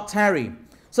will not tarry.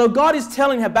 So God is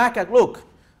telling Habakkuk, look,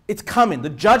 it's coming. The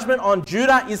judgment on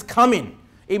Judah is coming.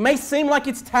 It may seem like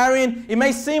it's tarrying. It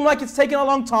may seem like it's taking a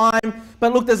long time.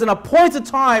 But look, there's an appointed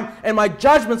time, and my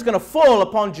judgment's going to fall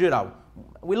upon Judah.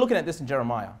 We're looking at this in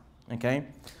Jeremiah, okay?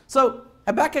 So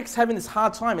Habakkuk's having this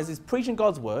hard time as he's preaching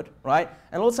God's word, right?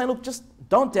 And the Lord's saying, look, just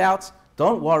don't doubt,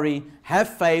 don't worry,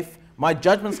 have faith. My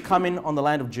judgment's coming on the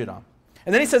land of Judah.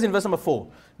 And then he says in verse number 4,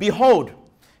 behold,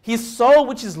 his soul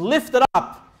which is lifted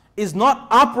up is not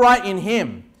upright in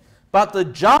him, but the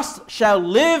just shall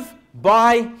live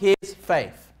by his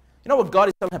faith. You know what God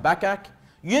is telling Habakkuk?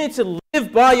 You need to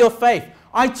live by your faith.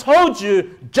 I told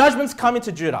you judgment's coming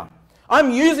to Judah. I'm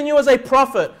using you as a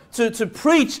prophet to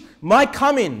preach my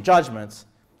coming judgments.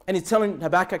 And he's telling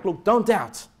Habakkuk, look, don't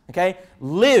doubt, okay?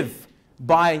 Live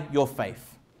by your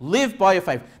faith. Live by your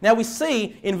faith. Now we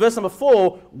see in verse number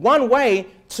 4, one way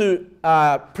to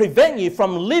prevent you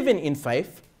from living in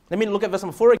faith. Let me look at verse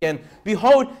number 4 again.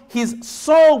 Behold, his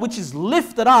soul which is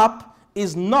lifted up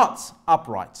is not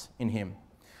upright in him.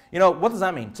 You know, what does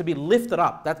that mean? To be lifted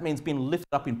up, that means being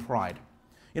lifted up in pride.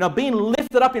 You know, being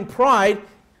lifted up in pride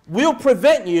will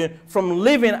prevent you from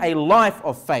living a life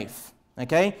of faith.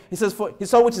 Okay? He says, for his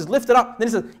soul which is lifted up, then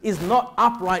he says, is not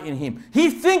upright in him. He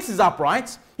thinks he's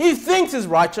upright. He thinks he's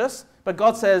righteous. But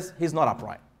God says he's not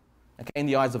upright. Okay? In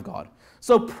the eyes of God.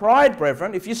 So pride,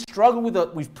 brethren, if you struggle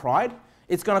with pride,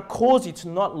 it's going to cause you to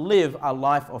not live a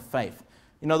life of faith.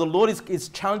 You know, the Lord is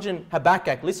challenging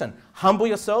Habakkuk. Listen, humble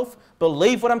yourself,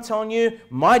 believe what I'm telling you,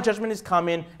 my judgment is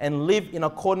coming, and live in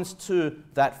accordance to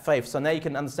that faith. So now you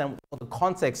can understand what the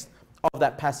context of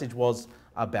that passage was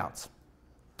about.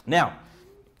 Now,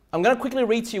 I'm going to quickly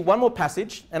read to you one more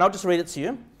passage, and I'll just read it to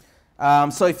you.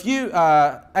 So if you,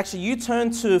 you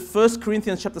turn to 1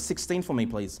 Corinthians chapter 16 for me,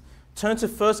 please. Turn to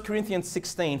 1 Corinthians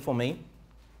 16 for me.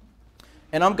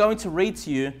 And I'm going to read to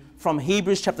you from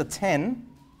Hebrews chapter 10.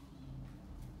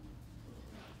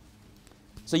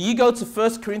 So you go to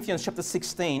 1 Corinthians chapter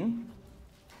 16,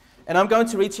 and I'm going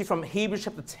to read to you from Hebrews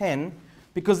chapter 10,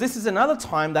 because this is another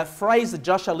time that phrase, the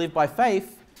just shall live by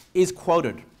faith, is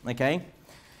quoted, okay?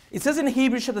 It says in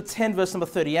Hebrews chapter 10, verse number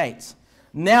 38,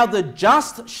 now the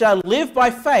just shall live by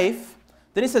faith,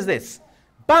 then it says this,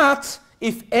 but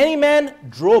if any man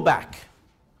draw back,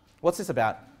 what's this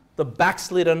about? The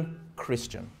backslidden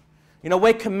Christian. You know,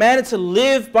 we're commanded to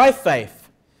live by faith.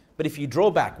 But if you draw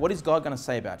back, what is God going to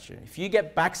say about you? If you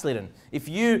get backslidden, if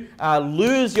you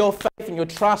lose your faith and your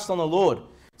trust on the Lord,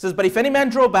 it says, but if any man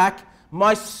draw back,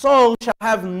 my soul shall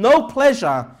have no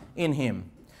pleasure in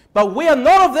him. But we are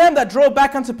not of them that draw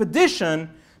back unto perdition,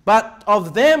 but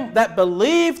of them that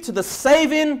believe to the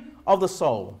saving of the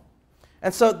soul.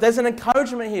 And so there's an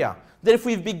encouragement here that if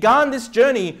we've begun this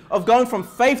journey of going from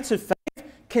faith to faith,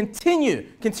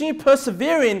 continue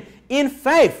persevering in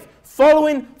faith.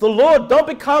 Following the Lord. Don't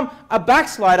become a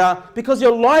backslider, because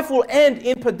your life will end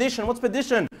in perdition. What's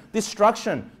perdition?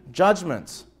 Destruction,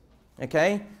 judgment.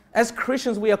 Okay? As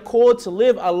Christians, we are called to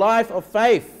live a life of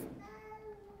faith.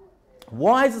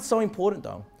 Why is it so important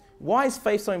though? Why is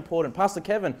faith so important? Pastor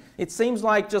Kevin, it seems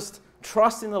like just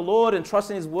trusting the Lord and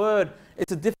trusting His Word,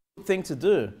 it's a difficult thing to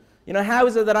do. You know, how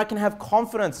is it that I can have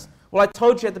confidence? Well, I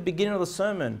told you at the beginning of the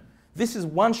sermon, this is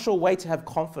one sure way to have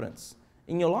confidence.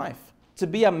 in your life. To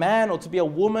be a man or to be a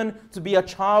woman, to be a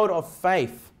child of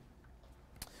faith.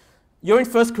 You're in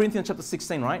 1 Corinthians chapter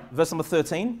 16, right? Verse number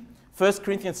 13. 1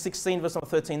 Corinthians 16, verse number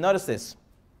 13. Notice this.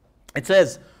 It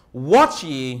says, watch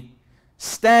ye,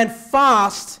 stand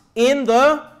fast in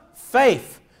the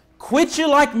faith. Quit you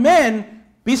like men,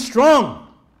 be strong.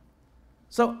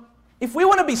 So if we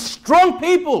want to be strong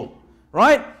people,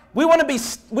 right? We want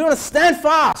to stand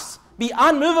fast, be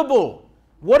unmovable.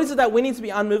 What is it that we need to be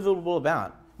unmovable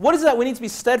about? What is it that we need to be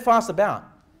steadfast about?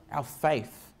 Our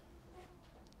faith.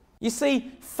 You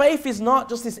see, faith is not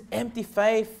just this empty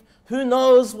faith. Who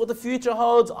knows what the future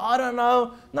holds? I don't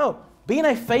know. No, being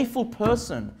a faithful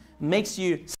person makes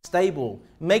you stable,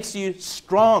 makes you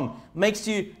strong, makes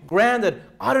you grounded.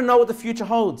 I don't know what the future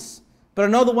holds, but I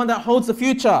know the one that holds the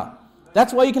future.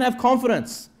 That's why you can have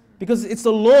confidence, because it's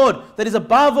the Lord that is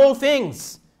above all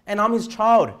things, and I'm His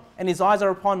child, and His eyes are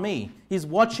upon me. He's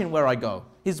watching where I go.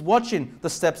 He's watching the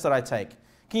steps that I take.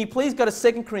 Can you please go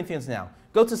to 2 Corinthians now?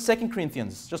 Go to 2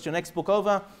 Corinthians, just your next book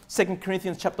over, 2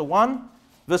 Corinthians chapter 1,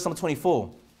 verse number 24.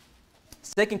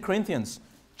 2 Corinthians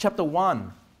chapter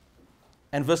 1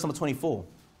 and verse number 24.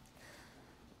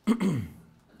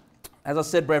 As I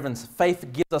said, brethren, faith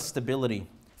gives us stability.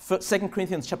 2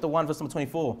 Corinthians chapter 1, verse number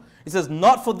 24. It says,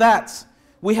 not for that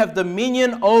we have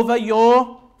dominion over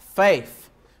your faith,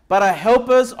 but are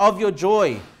helpers of your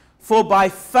joy. For by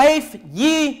faith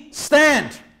ye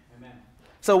stand. Amen.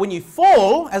 So when you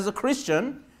fall as a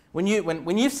Christian, when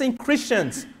you've seen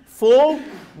Christians fall,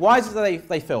 why is it that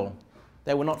they fell?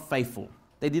 They were not faithful.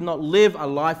 They did not live a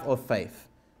life of faith.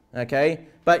 Okay?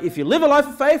 But if you live a life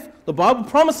of faith, the Bible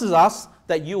promises us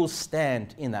that you will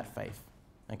stand in that faith.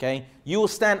 Okay? You will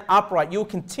stand upright. You will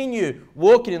continue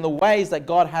walking in the ways that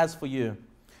God has for you.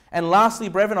 And lastly,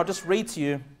 brethren, I'll just read to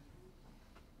you.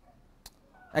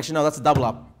 Actually, no, that's a double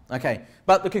up. Okay.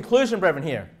 But the conclusion, brethren,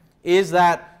 here is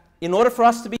that in order for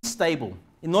us to be stable,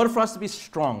 in order for us to be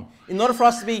strong, in order for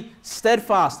us to be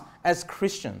steadfast as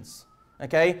Christians,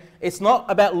 okay, it's not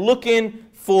about looking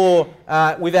for,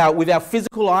 with our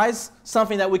physical eyes,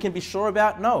 something that we can be sure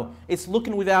about. No, it's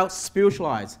looking with our spiritual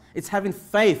eyes. It's having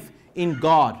faith in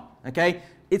God, okay?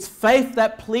 It's faith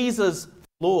that pleases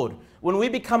the Lord. When we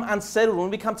become unsettled, when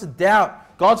we become to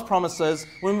doubt God's promises,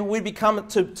 when we become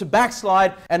to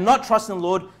backslide and not trust in the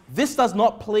Lord, this does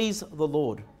not please the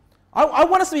Lord. I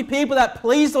want us to be people that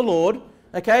please the Lord,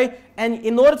 okay? And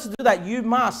in order to do that, you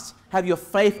must have your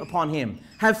faith upon Him.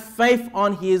 Have faith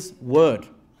on His word,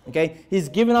 okay? He's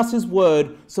given us His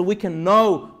word so we can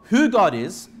know who God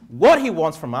is, what He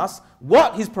wants from us,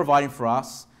 what He's providing for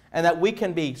us, and that we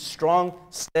can be strong,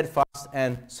 steadfast,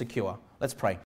 and secure. Let's pray.